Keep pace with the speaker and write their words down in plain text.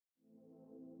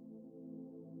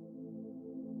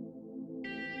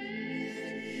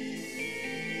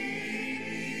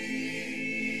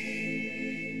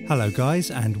Hello guys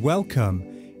and welcome.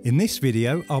 In this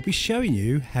video I'll be showing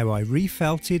you how I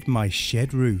refelted my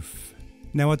shed roof.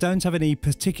 Now I don't have any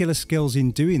particular skills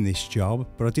in doing this job,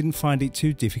 but I didn't find it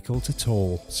too difficult at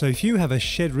all. So if you have a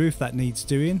shed roof that needs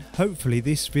doing, hopefully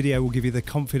this video will give you the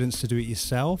confidence to do it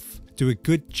yourself, do a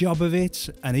good job of it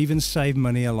and even save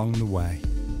money along the way.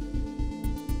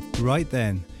 Right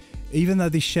then, even though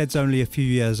this shed's only a few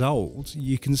years old,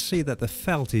 you can see that the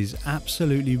felt is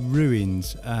absolutely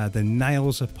ruined. The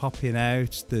nails are popping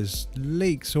out, there's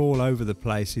leaks all over the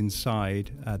place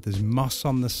inside, there's moss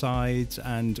on the sides,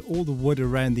 and all the wood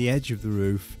around the edge of the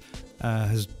roof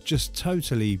has just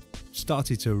totally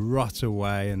started to rot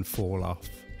away and fall off.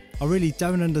 I really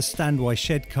don't understand why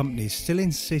shed companies still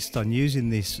insist on using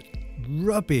this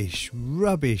rubbish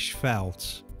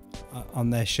felt on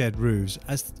their shed roofs,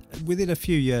 as within a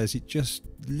few years it just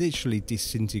literally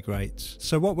disintegrates.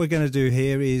 So what we're going to do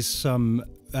here is some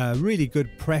really good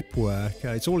prep work.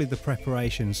 It's all in the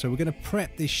preparation, so we're going to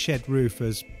prep this shed roof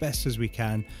as best as we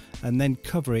can and then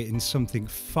cover it in something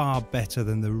far better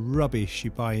than the rubbish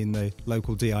you buy in the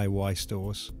local DIY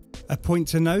stores. A point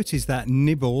to note is that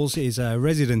Nibbles is a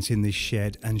resident in this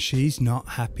shed and she's not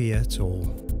happy at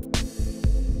all.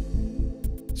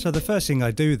 So the first thing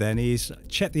I do then is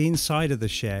check the inside of the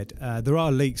shed. There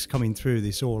are leaks coming through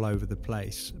this all over the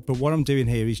place, but what I'm doing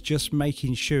here is just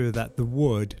making sure that the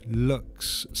wood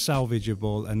looks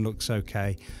salvageable and looks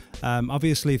okay.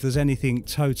 Obviously if there's anything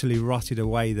totally rotted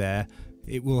away there,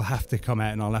 it will have to come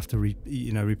out and I'll have to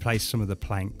replace some of the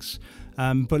planks.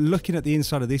 But looking at the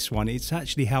inside of this one, it's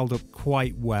actually held up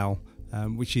quite well.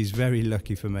 Which is very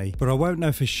lucky for me, but I won't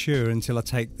know for sure until I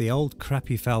take the old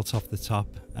crappy felt off the top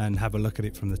and have a look at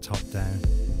it from the top down.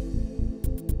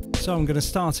 So I'm going to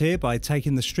start here by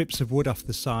taking the strips of wood off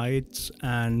the sides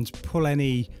and pull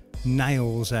any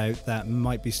nails out that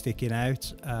might be sticking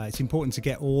out. It's important to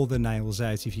get all the nails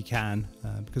out if you can,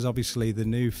 because obviously the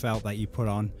new felt that you put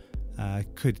on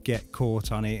could get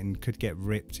caught on it and could get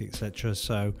ripped, etc.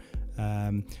 So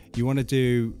you want to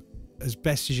do as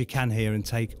best as you can here and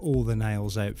take all the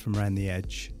nails out from around the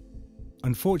edge.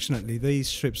 Unfortunately, these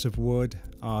strips of wood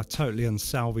are totally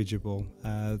unsalvageable.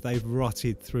 They've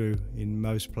rotted through in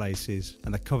most places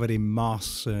and they're covered in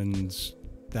moss and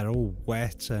they're all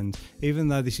wet, and even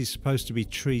though this is supposed to be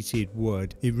treated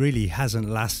wood, it really hasn't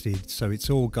lasted, so it's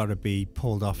all got to be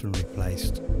pulled off and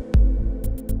replaced.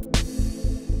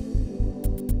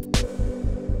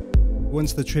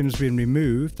 Once the trim's been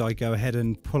removed, I go ahead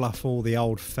and pull off all the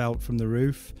old felt from the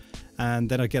roof, and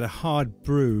then I get a hard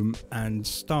broom and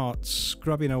start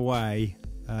scrubbing away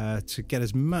to get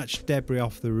as much debris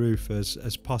off the roof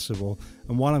as possible.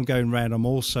 And while I'm going around, I'm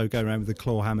also going around with the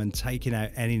claw hammer and taking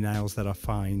out any nails that I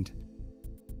find.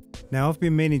 Now I've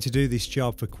been meaning to do this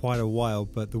job for quite a while,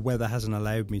 but the weather hasn't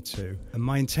allowed me to. And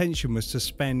my intention was to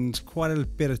spend quite a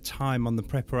bit of time on the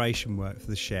preparation work for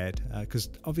the shed, because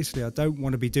obviously I don't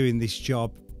want to be doing this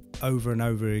job over and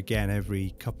over again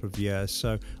every couple of years.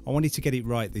 So I wanted to get it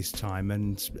right this time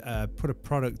and put a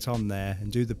product on there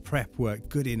and do the prep work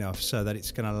good enough so that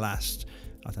it's going to last,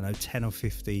 I don't know, 10 or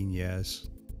 15 years.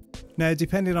 Now,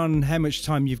 depending on how much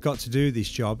time you've got to do this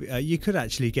job, you could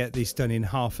actually get this done in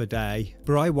half a day.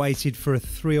 But I waited for a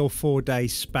 3 or 4 day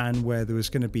span where there was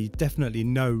going to be definitely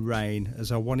no rain,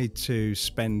 as I wanted to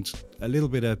spend a little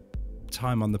bit of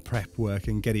time on the prep work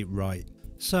and get it right.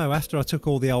 So after I took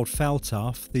all the old felt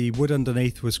off, the wood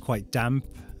underneath was quite damp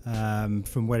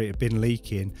from where it had been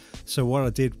leaking. So what I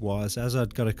did was, as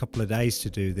I'd got a couple of days to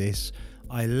do this,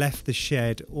 I left the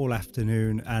shed all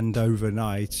afternoon and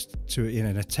overnight in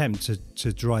an attempt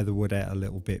to dry the wood out a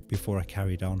little bit before I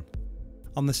carried on.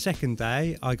 On the second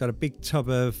day, I got a big tub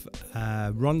of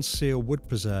Ronseal wood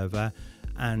preserver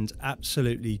and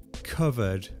absolutely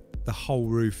covered the whole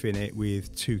roof in it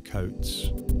with 2 coats.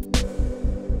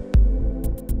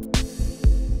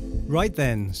 Right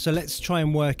then, so let's try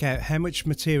and work out how much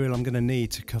material I'm going to need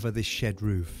to cover this shed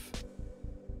roof.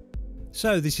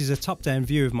 So this is a top-down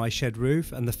view of my shed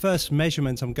roof, and the first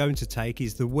measurement I'm going to take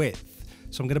is the width.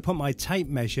 So I'm going to put my tape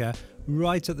measure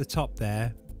right at the top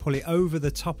there, pull it over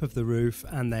the top of the roof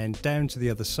and then down to the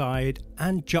other side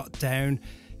and jot down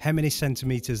how many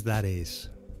centimeters that is.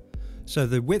 So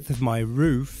the width of my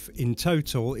roof in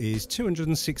total is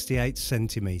 268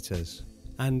 centimeters.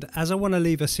 And as I want to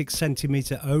leave a 6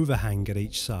 centimeter overhang at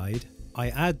each side, I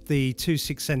add the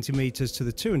 6 centimeters to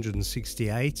the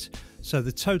 268, so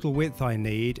the total width I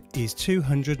need is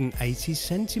 280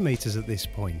 centimeters at this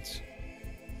point.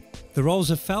 The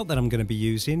rolls of felt that I'm going to be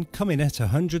using come in at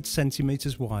 100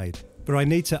 centimeters wide, but I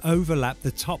need to overlap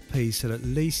the top piece at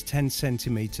least 10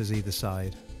 centimeters either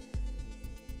side.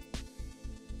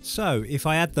 So if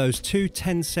I add those two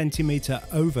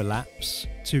 10cm overlaps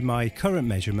to my current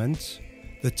measurement,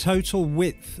 the total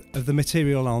width of the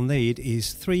material I'll need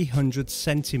is 300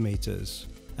 centimeters.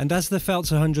 And as the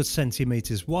felt's 100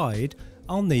 centimeters wide,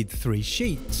 I'll need 3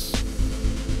 sheets.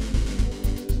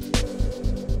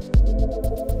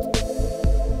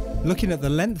 Looking at the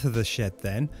length of the shed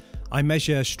then, I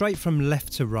measure straight from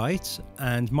left to right,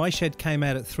 and my shed came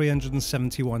out at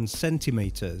 371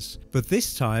 centimeters. But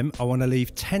this time I want to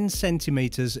leave 10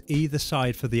 centimeters either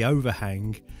side for the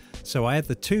overhang. So I add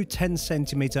the two 10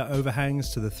 centimeter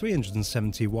overhangs to the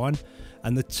 371,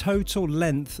 and the total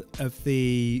length of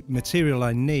the material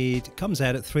I need comes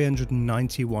out at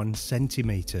 391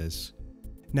 centimeters.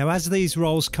 Now, as these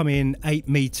rolls come in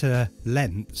 8-meter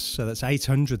lengths, so that's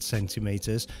 800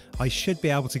 centimeters, I should be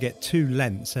able to get 2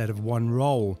 lengths out of one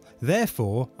roll.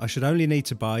 Therefore, I should only need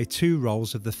to buy 2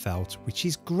 rolls of the felt, which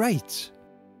is great.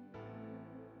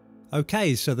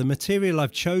 Okay, so the material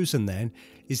I've chosen then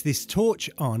is this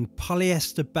torch-on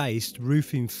polyester-based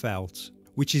roofing felt,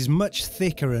 which is much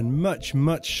thicker and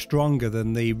much stronger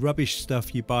than the rubbish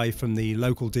stuff you buy from the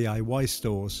local DIY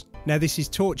stores. Now, this is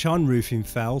torch-on roofing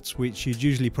felt, which you'd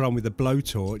usually put on with a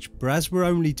blowtorch, but as we're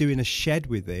only doing a shed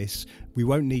with this, we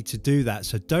won't need to do that,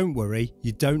 so don't worry,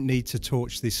 you don't need to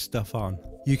torch this stuff on.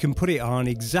 You can put it on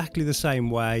exactly the same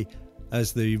way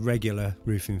as the regular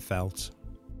roofing felt.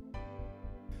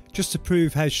 Just to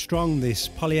prove how strong this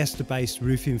polyester-based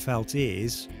roofing felt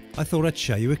is, I thought I'd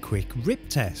show you a quick rip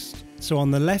test. So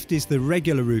on the left is the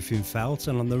regular roofing felt,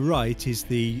 and on the right is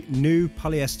the new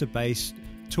polyester-based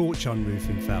torch-on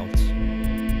roofing felt.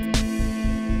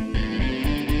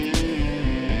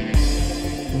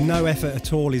 No effort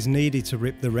at all is needed to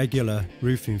rip the regular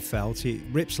roofing felt. It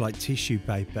rips like tissue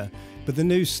paper, but the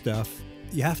new stuff,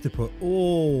 you have to put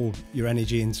all your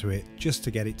energy into it just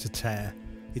to get it to tear.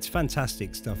 It's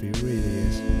fantastic stuff, it really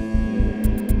is.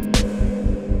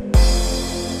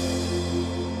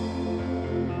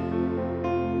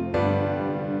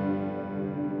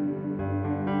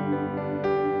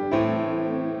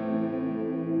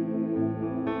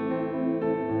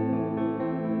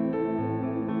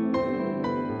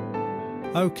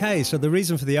 Okay, so the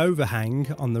reason for the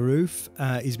overhang on the roof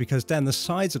is because down the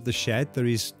sides of the shed there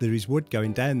is wood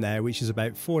going down there, which is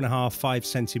about 4.5–5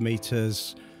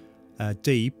 centimeters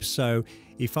deep. So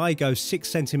if I go 6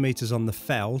 centimeters on the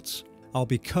felt, I'll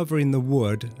be covering the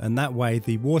wood, and that way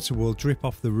the water will drip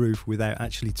off the roof without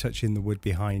actually touching the wood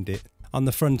behind it. On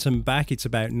the front and back, it's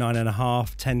about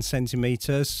 9.5–10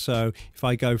 centimeters. So if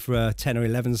I go for 10 or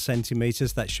 11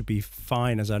 centimeters, that should be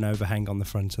fine as an overhang on the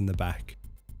front and the back.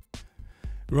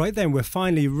 Right then, we're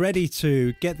finally ready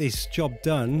to get this job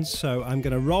done. So I'm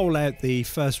going to roll out the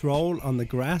first roll on the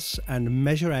grass and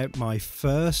measure out my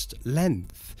first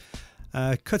length.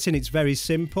 Cutting, it's very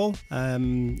simple.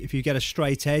 If you get a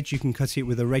straight edge, you can cut it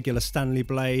with a regular Stanley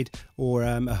blade, or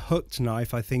a hooked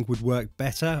knife I think would work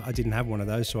better. I didn't have one of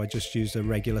those, so I just used a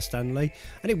regular Stanley,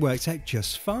 and it worked out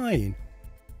just fine.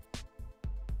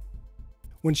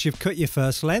 Once you've cut your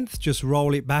first length, just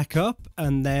roll it back up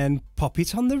and then pop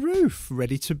it on the roof,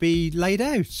 ready to be laid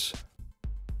out.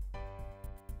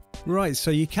 Right, so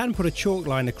you can put a chalk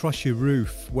line across your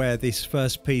roof where this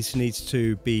first piece needs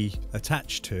to be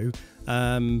attached to,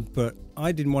 but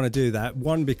I didn't want to do that.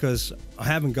 One, because I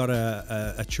haven't got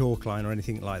a chalk line or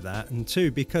anything like that, and two,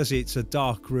 because it's a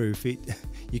dark roof,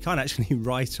 you can't actually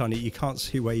write on it. You can't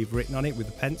see where you've written on it with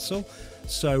a pencil.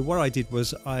 So what I did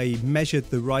was I measured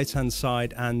the right hand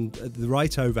side and the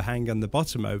right overhang and the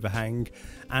bottom overhang,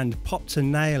 and popped a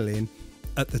nail in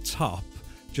at the top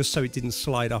just so it didn't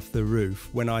slide off the roof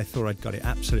when I thought I'd got it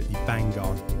absolutely bang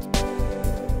on.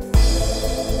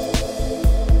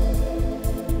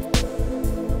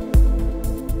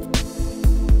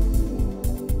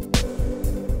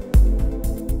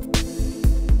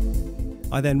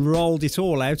 I then rolled it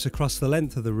all out across the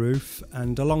length of the roof,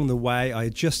 and along the way I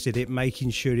adjusted it,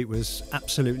 making sure it was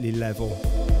absolutely level.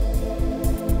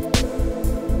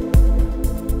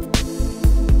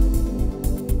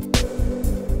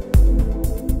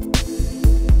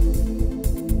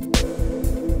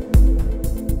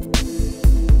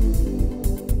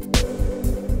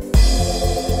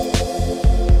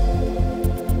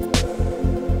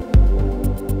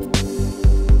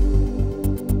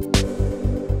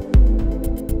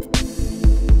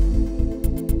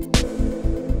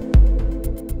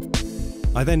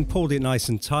 I then pulled it nice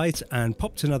and tight and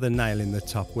popped another nail in the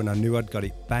top when I knew I'd got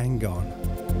it bang on.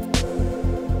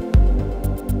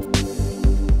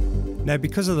 Now,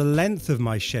 because of the length of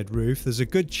my shed roof, there's a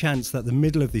good chance that the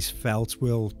middle of this felt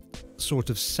will sort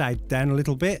of sag down a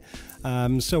little bit.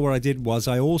 So what I did was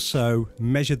I also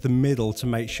measured the middle to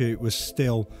make sure it was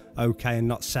still okay and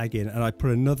not sagging, and I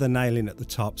put another nail in at the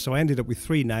top. So I ended up with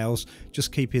 3 nails,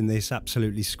 just keeping this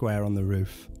absolutely square on the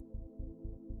roof.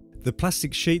 The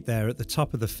plastic sheet there at the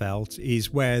top of the felt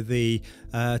is where the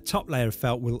top layer of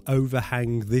felt will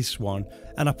overhang this one,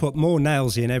 and I put more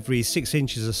nails in every 6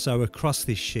 inches or so across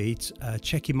this sheet,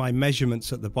 checking my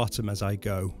measurements at the bottom as I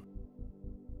go.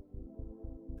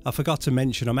 I forgot to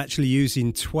mention I'm actually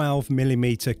using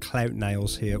 12mm clout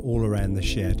nails here all around the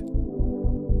shed.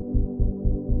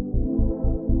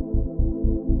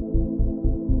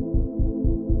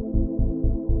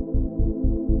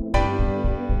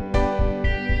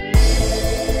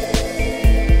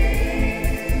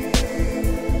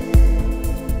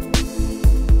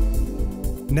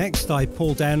 Next, I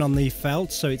pull down on the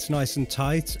felt so it's nice and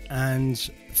tight and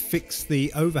fix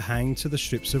the overhang to the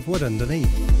strips of wood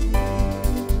underneath.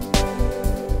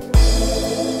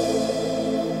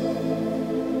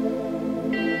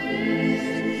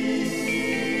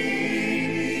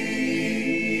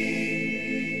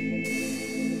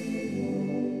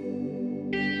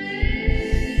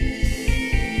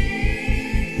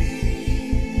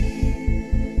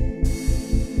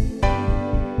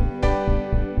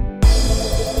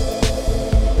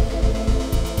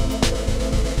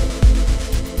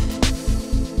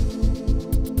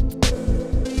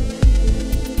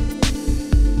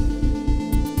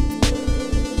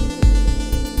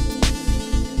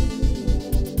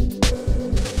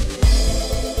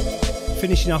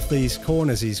 Finishing off these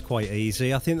corners is quite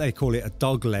easy. I think they call it a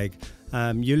dog leg.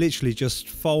 You literally just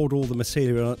fold all the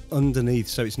material underneath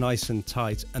so it's nice and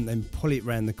tight, and then pull it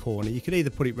around the corner. You can either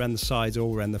put it around the sides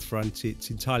or around the front. It's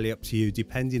entirely up to you,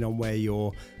 depending on where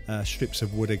your strips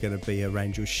of wood are going to be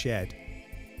around your shed.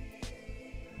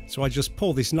 So I just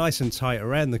pull this nice and tight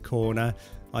around the corner.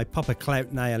 I pop a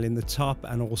clout nail in the top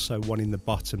and also one in the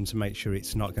bottom to make sure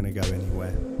it's not going to go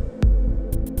anywhere.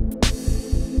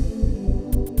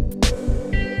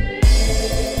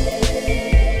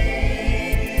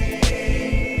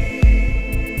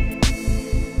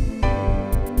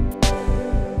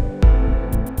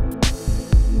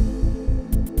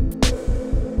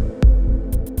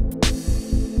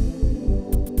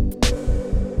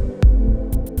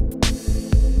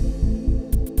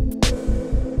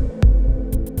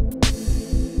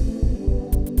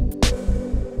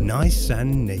 Nice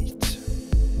and neat.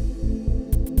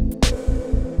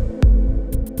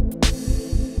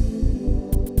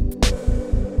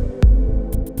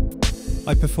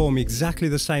 I perform exactly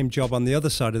the same job on the other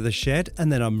side of the shed,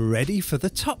 and then I'm ready for the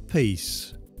top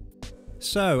piece.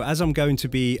 So as I'm going to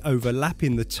be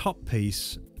overlapping the top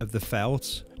piece of the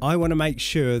felt, I want to make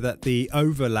sure that the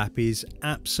overlap is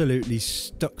absolutely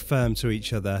stuck firm to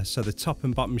each other, so the top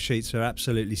and bottom sheets are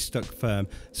absolutely stuck firm.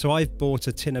 So I've bought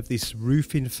a tin of this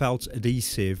roofing felt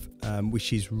adhesive,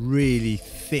 which is really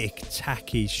thick,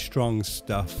 tacky, strong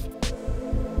stuff.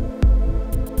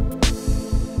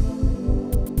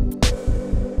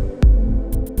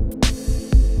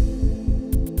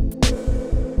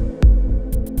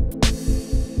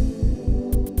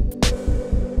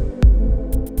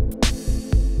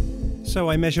 So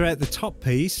I measure out the top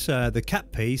piece, the cap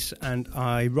piece, and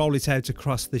I roll it out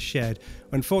across the shed.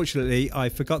 Unfortunately, I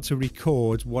forgot to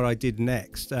record what I did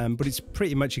next, but it's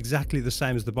pretty much exactly the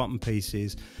same as the bottom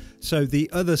pieces. So the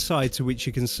other side, to which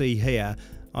you can see here,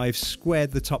 I've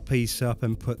squared the top piece up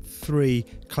and put 3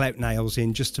 clout nails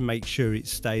in just to make sure it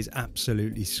stays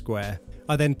absolutely square.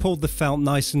 I then pulled the felt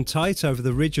nice and tight over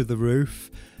the ridge of the roof,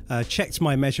 checked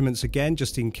my measurements again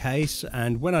just in case,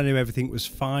 and when I knew everything was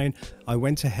fine, I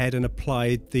went ahead and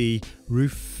applied the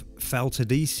roof felt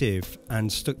adhesive and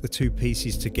stuck the 2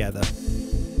 pieces together.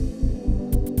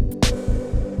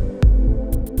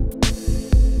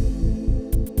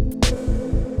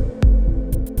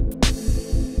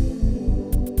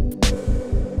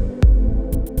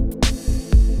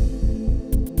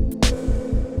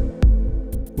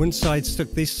 Once I'd stuck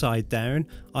this side down,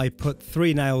 I put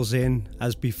 3 nails in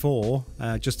as before,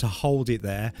 just to hold it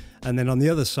there, and then on the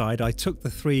other side I took the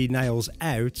 3 nails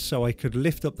out so I could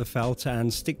lift up the felt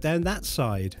and stick down that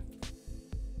side.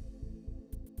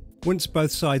 Once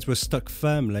both sides were stuck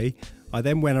firmly, I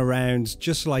then went around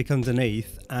just like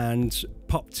underneath and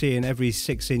popped in every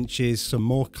 6 inches some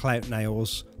more clout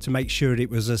nails to make sure it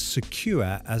was as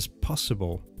secure as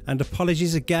possible. And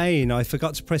apologies again, I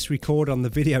forgot to press record on the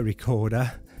video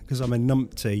recorder because I'm a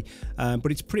numpty,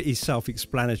 but it's pretty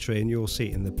self-explanatory and you'll see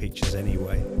it in the pictures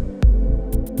anyway.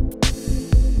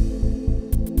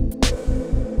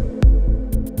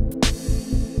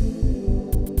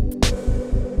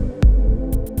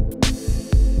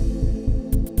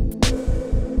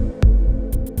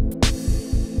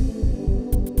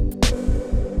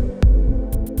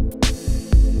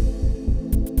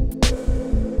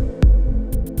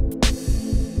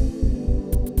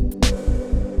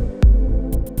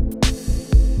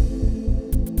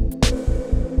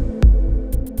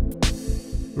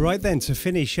 Right then, to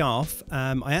finish off,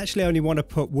 I actually only want to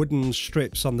put wooden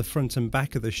strips on the front and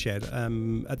back of the shed.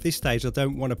 At this stage I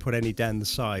don't want to put any down the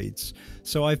sides,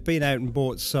 so I've been out and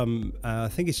bought some, I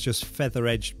think it's just feather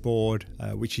edged board,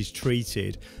 which is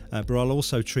treated, but I'll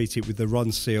also treat it with the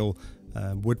Ronseal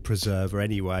wood preserver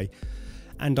anyway.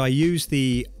 And I use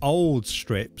the old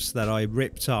strips that I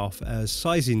ripped off as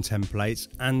sizing templates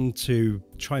and to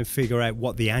try and figure out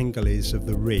what the angle is of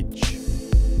the ridge.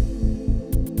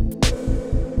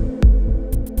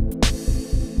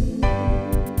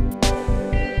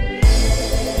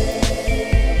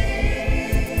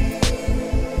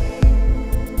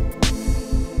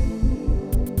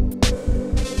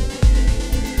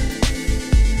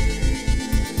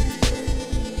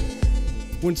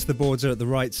 Once the boards are at the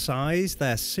right size,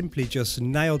 they're simply just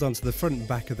nailed onto the front and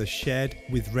back of the shed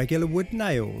with regular wood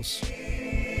nails.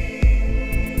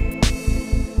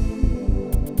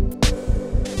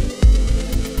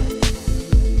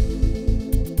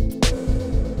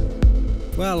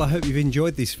 Well, I hope you've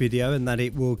enjoyed this video and that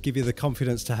it will give you the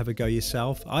confidence to have a go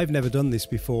yourself. I've never done this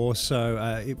before,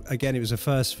 so again, it was a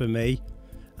first for me,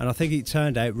 and I think it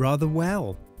turned out rather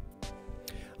well.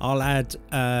 I'll add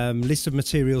list of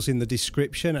materials in the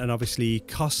description and obviously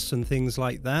costs and things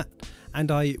like that. And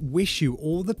I wish you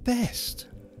all the best.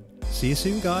 See you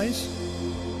soon, guys.